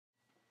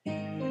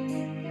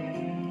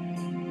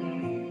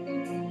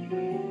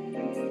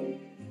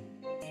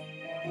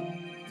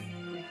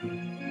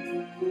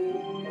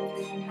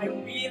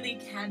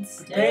can't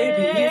stay.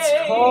 Baby, it's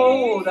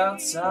cold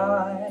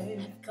outside.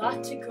 I've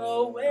got to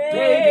go away.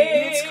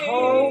 Baby, it's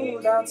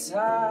cold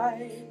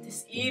outside.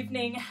 This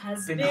evening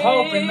has Been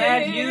hoping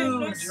that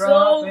you'd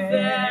drop so in.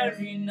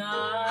 very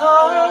nice.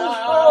 I'll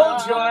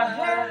hold your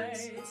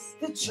hands.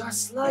 They're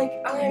just like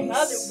My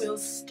mother ice. will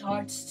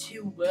start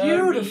to worry.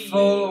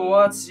 Beautiful,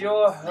 what's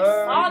your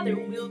hurry? My father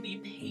will be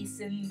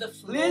pacing the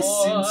floor.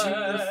 Listen to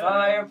the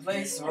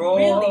fireplace roar.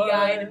 Really,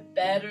 I'd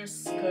better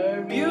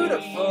scurry.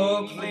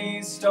 Beautiful,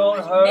 please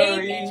don't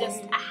hurry. Maybe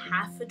just a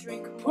half a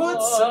drink more.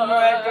 Put some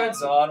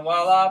records on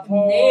while I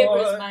pour.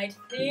 Neighbors might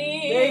think.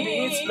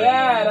 Baby, it's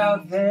bad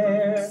out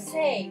there.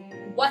 Say,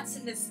 what's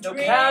in this No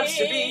drink? cabs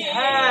to be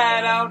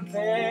had out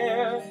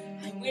there.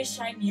 I wish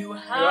I knew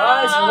how Your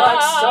eyes are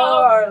like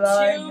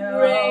starlight to now.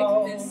 break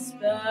this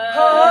spell.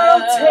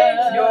 I'll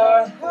take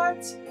your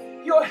hat.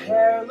 Your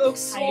hair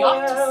looks I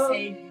ought swell. to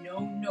say no,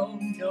 no,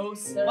 no,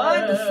 sir.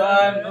 Mind if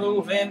I'm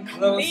moving At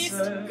least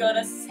closer? I'm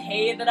gonna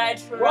say that I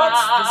tried.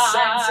 What's the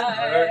sense in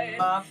hurting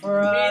my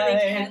pride? Really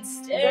can't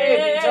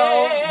stay. Baby,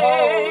 don't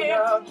hold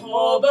out.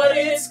 Oh, but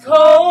it's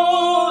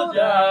cold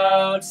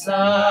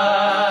outside.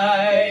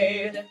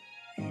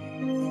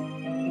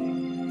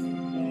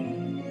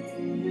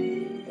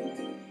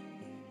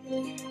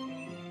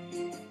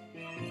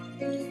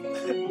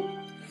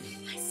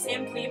 I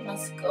simply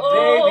must go.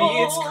 Baby,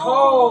 it's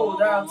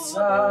cold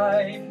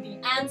outside. The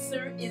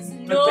answer is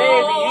no. But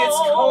baby, it's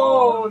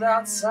cold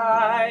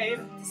outside.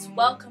 This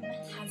welcome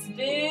has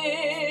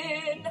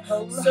been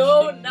Oh,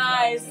 so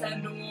nice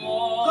and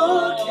warm.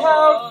 Look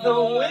out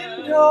the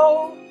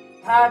window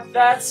at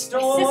that My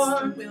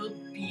storm. sister will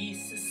be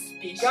suspicious.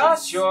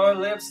 Gosh, your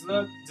lips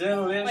look My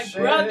delicious.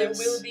 brother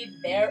will be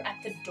there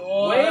at the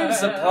door.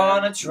 Waves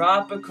upon a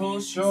tropical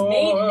His shore.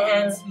 maiden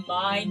aunt's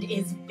mind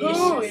is vicious.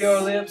 Ooh,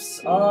 your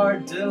lips are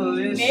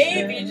delicious.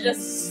 Maybe just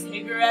a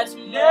cigarette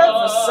more.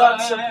 Never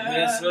such a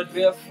bliss would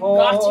before.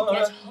 Got to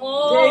get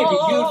home. Baby,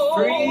 you'd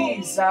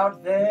freeze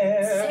out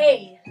there.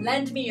 Say,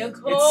 lend me a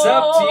coat. It's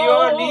up to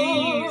your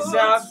knees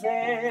out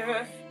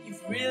there.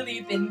 You've really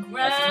been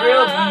grand. I'm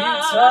thrilled when you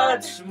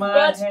touch my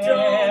but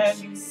hand.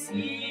 Don't you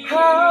see?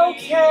 How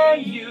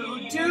can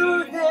you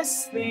do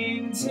this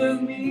thing to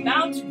me?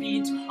 Bound to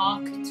be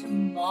talk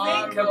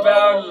tomorrow. Think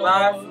about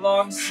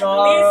lifelong At least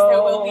sorrow.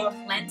 there will be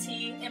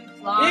plenty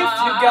implied. If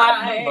you got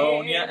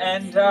pneumonia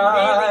and Really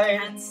I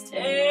can't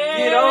stay.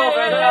 get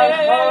over that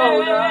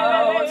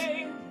holdout.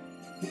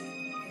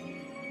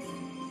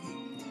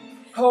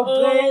 Oh,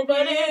 baby,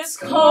 but it's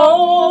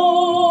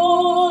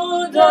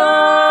cold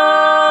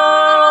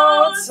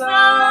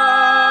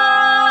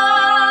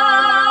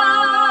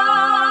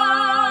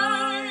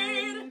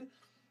outside.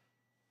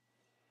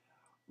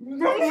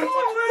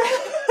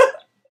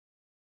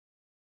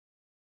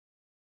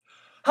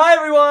 Hi,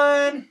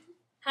 everyone.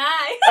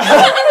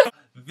 Hi.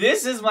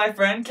 This is my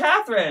friend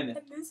Catherine. And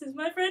this is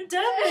my friend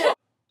Devon.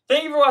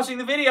 Thank you for watching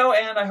the video,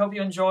 and I hope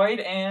you enjoyed,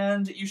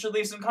 and you should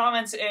leave some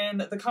comments in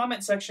the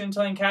comment section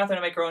telling Catherine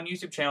to make her own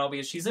YouTube channel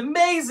because she's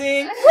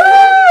amazing!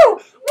 Woo!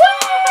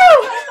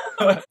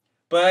 Woo!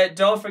 But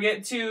don't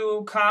forget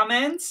to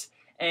comment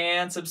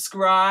and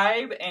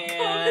subscribe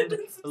and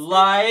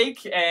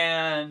like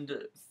and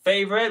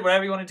favorite,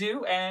 whatever you want to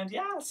do, and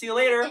yeah, see you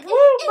later.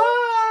 Woo!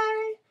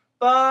 Bye!